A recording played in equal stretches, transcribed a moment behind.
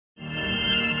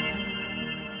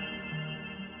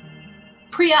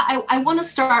Priya, I want to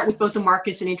start with both the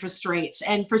markets and interest rates.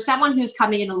 And for someone who's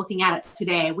coming in and looking at it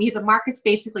today, we have the markets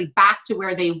basically back to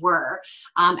where they were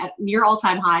at near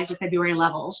all-time highs at February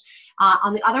levels.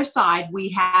 On the other side, we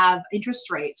have interest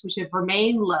rates, which have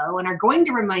remained low and are going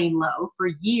to remain low for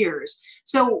years.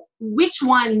 So which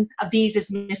one of these is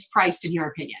mispriced in your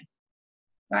opinion?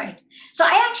 Right. So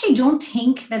I actually don't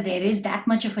think that there is that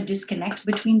much of a disconnect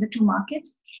between the two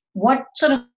markets. What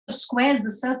sort of squares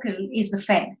the circle is the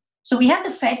Fed. So we have the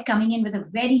Fed coming in with a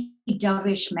very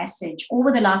dovish message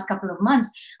over the last couple of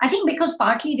months. I think because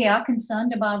partly they are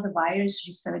concerned about the virus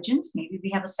resurgence, maybe we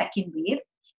have a second wave.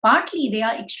 Partly they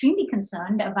are extremely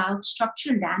concerned about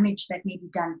structural damage that may be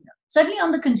done here. Certainly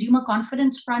on the consumer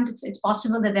confidence front, it's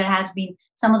possible that there has been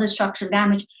some of the structural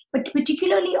damage, but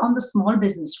particularly on the small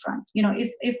business front. You know,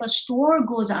 if a store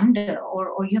goes under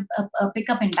or you have a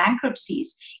pickup in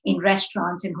bankruptcies in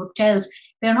restaurants, in hotels,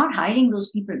 they're not hiring those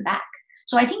people back.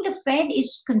 So I think the Fed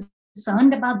is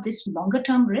concerned about this longer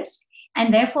term risk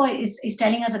and therefore is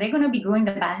telling us that they're going to be growing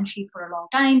the balance sheet for a long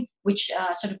time, which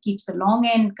sort of keeps the long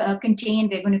end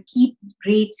contained. They're going to keep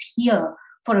rates here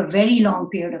for a very long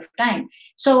period of time.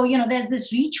 So, you know, there's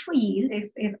this reach for yield.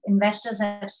 If investors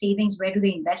have savings, where do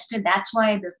they invest it? That's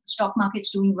why the stock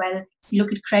market's doing well. You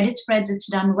look at credit spreads,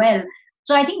 it's done well.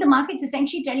 So I think the market's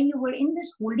essentially telling you we're in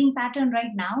this holding pattern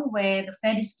right now where the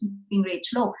Fed is keeping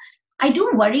rates low. I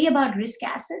do worry about risk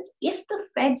assets if the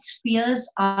Fed's fears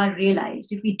are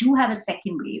realized, if we do have a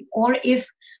second wave, or if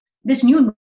this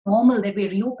new normal that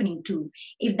we're reopening to,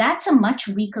 if that's a much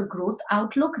weaker growth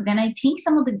outlook, then I think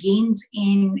some of the gains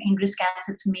in risk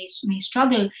assets may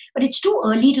struggle, but it's too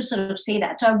early to sort of say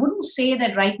that. So I wouldn't say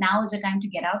that right now is a time to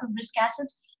get out of risk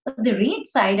assets. But the rate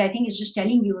side, I think, is just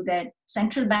telling you that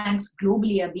central banks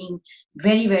globally are being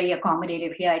very, very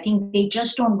accommodative here. I think they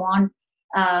just don't want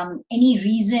any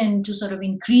reason to sort of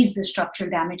increase the structural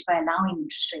damage by allowing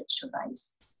interest rates to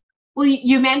rise. Well,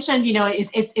 you mentioned, you know,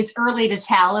 it's early to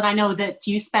tell, and I know that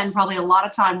you spend probably a lot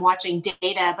of time watching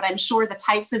data, but I'm sure the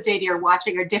types of data you're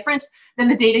watching are different than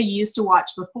the data you used to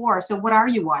watch before. So what are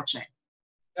you watching?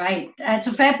 Right. That's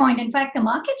a fair point. In fact, the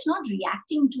market's not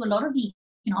reacting to a lot of the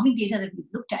economic data that we've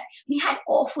looked at. We had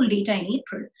awful data in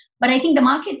April, but I think the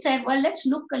market said, well, let's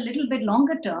look a little bit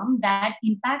longer term. That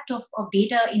impact of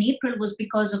data in April was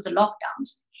because of the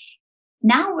lockdowns.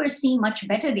 Now we're seeing much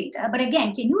better data. But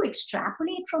again, can you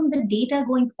extrapolate from the data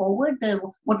going forward?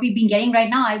 What we've been getting right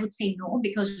now, I would say no,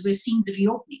 because we're seeing the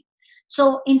reopening.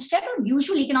 So instead of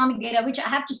usual economic data, which I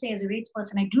have to say as a rates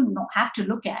person, I do not have to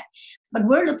look at, but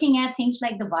we're looking at things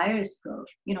like the virus curve,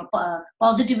 you know,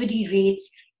 positivity rates.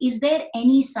 Is there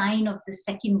any sign of the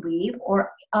second wave,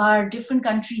 or are different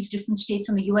countries, different states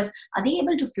in the US, are they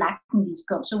able to flatten these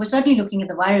curves? So we're certainly looking at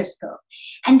the virus curve.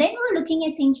 And then we're looking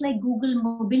at things like Google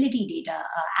mobility data,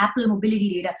 Apple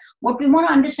mobility data. What we want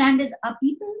to understand is, are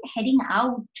people heading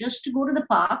out just to go to the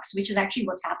parks, which is actually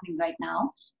what's happening right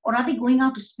now, or are they going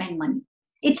out to spend money?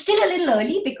 It's still a little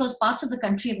early because parts of the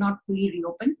country have not fully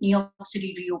reopened. New York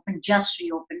City reopened, just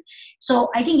reopened.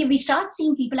 So I think if we start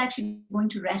seeing people actually going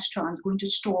to restaurants, going to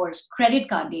stores, credit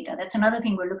card data, that's another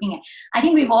thing we're looking at. I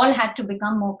think we've all had to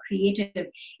become more creative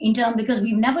in terms, because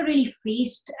we've never really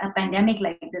faced a pandemic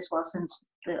like this since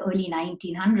the early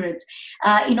 1900s,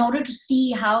 in order to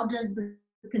see how does the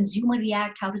consumer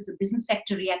react, how does the business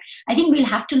sector react. I think we'll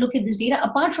have to look at this data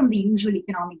apart from the usual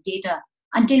economic data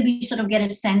until we sort of get a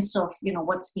sense of, you know,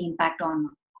 what's the impact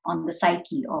on the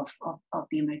psyche of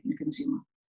the American consumer.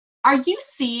 Are you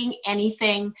seeing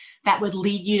anything that would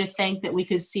lead you to think that we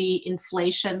could see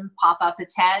inflation pop up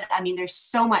its head? I mean, there's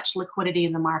so much liquidity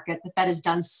in the market. The Fed has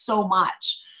done so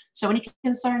much. So any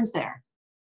concerns there?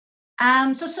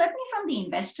 So certainly from the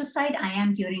investor side, I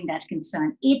am hearing that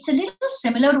concern. It's a little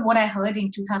similar to what I heard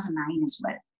in 2009 as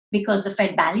well, because the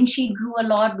Fed balance sheet grew a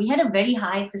lot. We had a very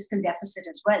high fiscal deficit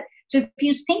as well. So if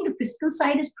you think the fiscal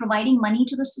side is providing money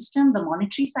to the system, the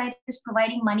monetary side is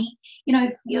providing money, you know,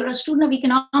 if you're a student of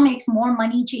economics, more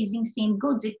money chasing same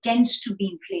goods, it tends to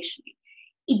be inflationary.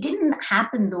 It didn't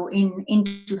happen though in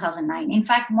 2009. In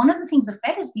fact, one of the things the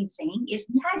Fed has been saying is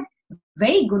we had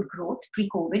very good growth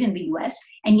pre-COVID in the US,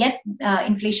 and yet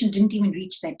inflation didn't even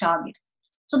reach their target.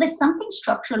 So there's something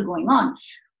structural going on.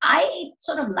 I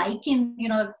sort of liken, you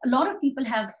know, a lot of people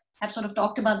have sort of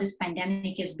talked about this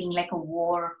pandemic as being like a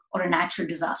war or a natural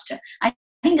disaster. I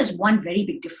think there's one very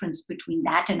big difference between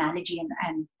that analogy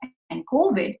and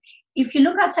COVID. If you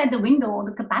look outside the window,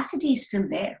 the capacity is still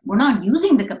there. We're not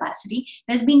using the capacity.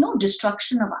 There's been no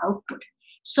destruction of output.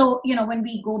 So, you know, when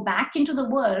we go back into the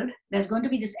world, there's going to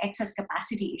be this excess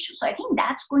capacity issue. So I think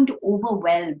that's going to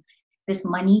overwhelm this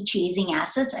money chasing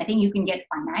assets. I think you can get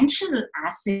financial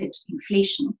asset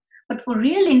inflation, But for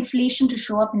real inflation to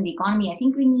show up in the economy, I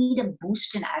think we need a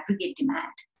boost in aggregate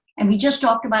demand. And we just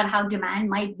talked about how demand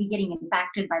might be getting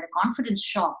impacted by the confidence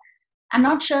shock. I'm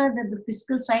not sure that the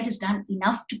fiscal side has done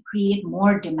enough to create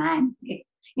more demand,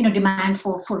 demand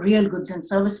for real goods and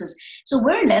services. So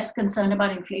we're less concerned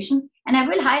about inflation. And I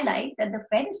will highlight that the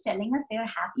Fed is telling us they are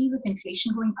happy with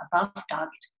inflation going above target.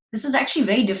 This is actually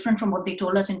very different from what they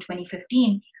told us in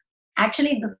 2015.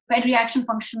 Actually, the Fed reaction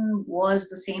function was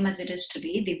the same as it is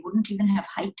today. They wouldn't even have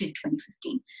hiked in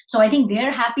 2015. So I think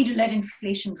they're happy to let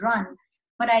inflation run.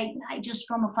 But I just,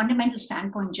 from a fundamental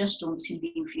standpoint, just don't see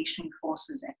the inflationary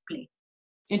forces at play.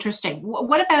 Interesting.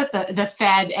 What about the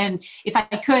Fed? And if I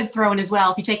could throw in as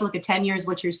well, if you take a look at 10 years,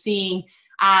 what you're seeing,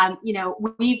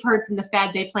 we've heard from the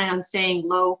Fed, they plan on staying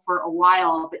low for a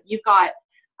while, but you've got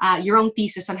your own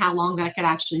thesis on how long that could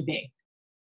actually be.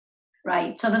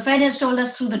 Right. So the Fed has told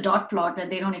us through the dot plot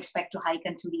that they don't expect to hike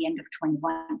until the end of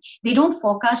 21. They don't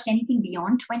forecast anything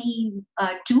beyond 22.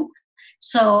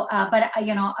 So,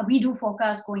 we do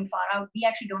forecast going far out. We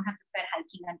actually don't have the Fed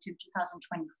hiking until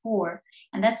 2024,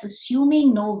 and that's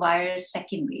assuming no virus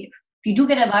second wave. If you do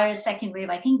get a virus second wave,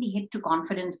 I think the hit to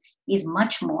confidence is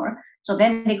much more. So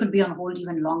then they could be on hold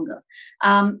even longer.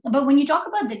 But when you talk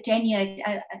about the 10-year,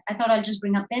 I thought I'll just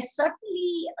bring up, there's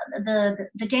certainly the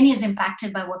 10-year is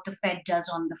impacted by what the Fed does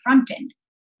on the front end.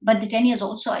 But the 10-year is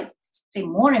also, I'd say,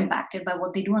 more impacted by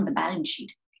what they do on the balance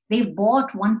sheet. They've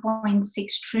bought 1.6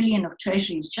 trillion of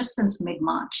treasuries just since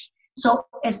mid-March. So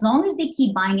as long as they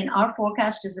keep buying, and our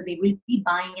forecast is that they will be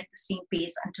buying at the same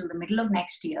pace until the middle of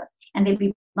next year, and they'll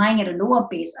be buying at a lower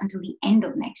pace until the end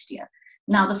of next year.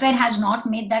 Now, the Fed has not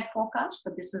made that forecast,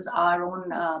 but this is our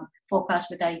own forecast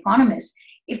with our economists.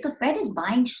 If the Fed is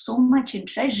buying so much in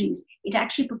treasuries, it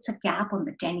actually puts a cap on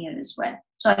the 10-year as well.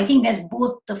 So I think there's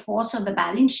both the force of the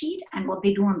balance sheet and what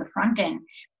they do on the front end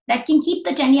that can keep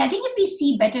the 10-year. I think if we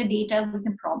see better data, we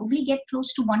can probably get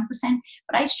close to 1%,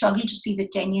 but I struggle to see the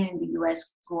 10-year in the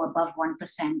US go above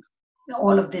 1%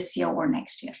 all of this year or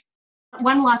next year.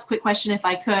 One last quick question, if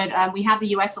I could. We have the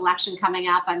US election coming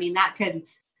up. I mean, that could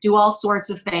do all sorts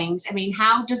of things. I mean,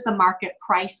 how does the market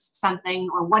price something,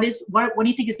 or what do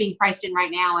you think is being priced in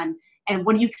right now? And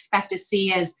what do you expect to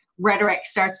see as rhetoric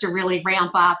starts to really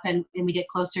ramp up and we get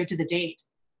closer to the date?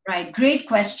 Right. Great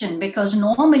question, because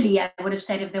normally I would have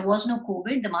said if there was no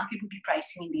COVID, the market would be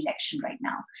pricing in the election right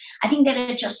now. I think there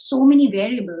are just so many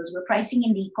variables. We're pricing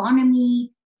in the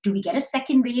economy. Do we get a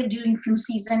second wave during flu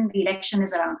season? The election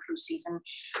is around flu season.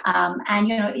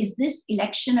 Is this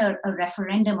election a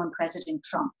referendum on President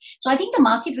Trump? So I think the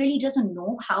market really doesn't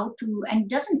know how to, and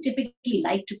doesn't typically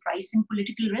like to price in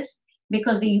political risk,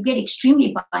 because you get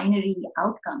extremely binary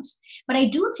outcomes. But I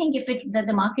do think that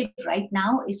the market right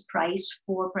now is priced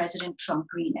for President Trump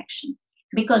re-election,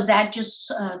 because that just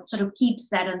sort of keeps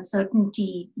that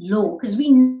uncertainty low, because we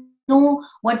know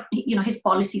what his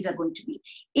policies are going to be.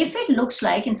 If it looks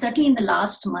like, and certainly in the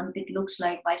last month, it looks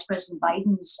like Vice President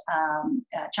Biden's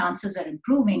chances are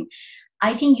improving,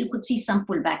 I think you could see some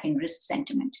pullback in risk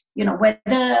sentiment. Where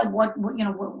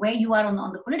you are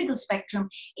on the political spectrum,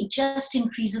 it just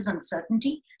increases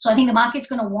uncertainty. So I think the market's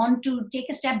going to want to take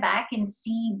a step back and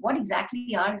see what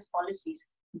exactly are his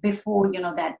policies before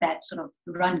that sort of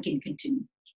run can continue.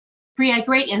 Priya,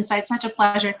 great insight. Such a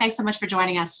pleasure. Thanks so much for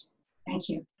joining us. Thank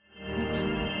you.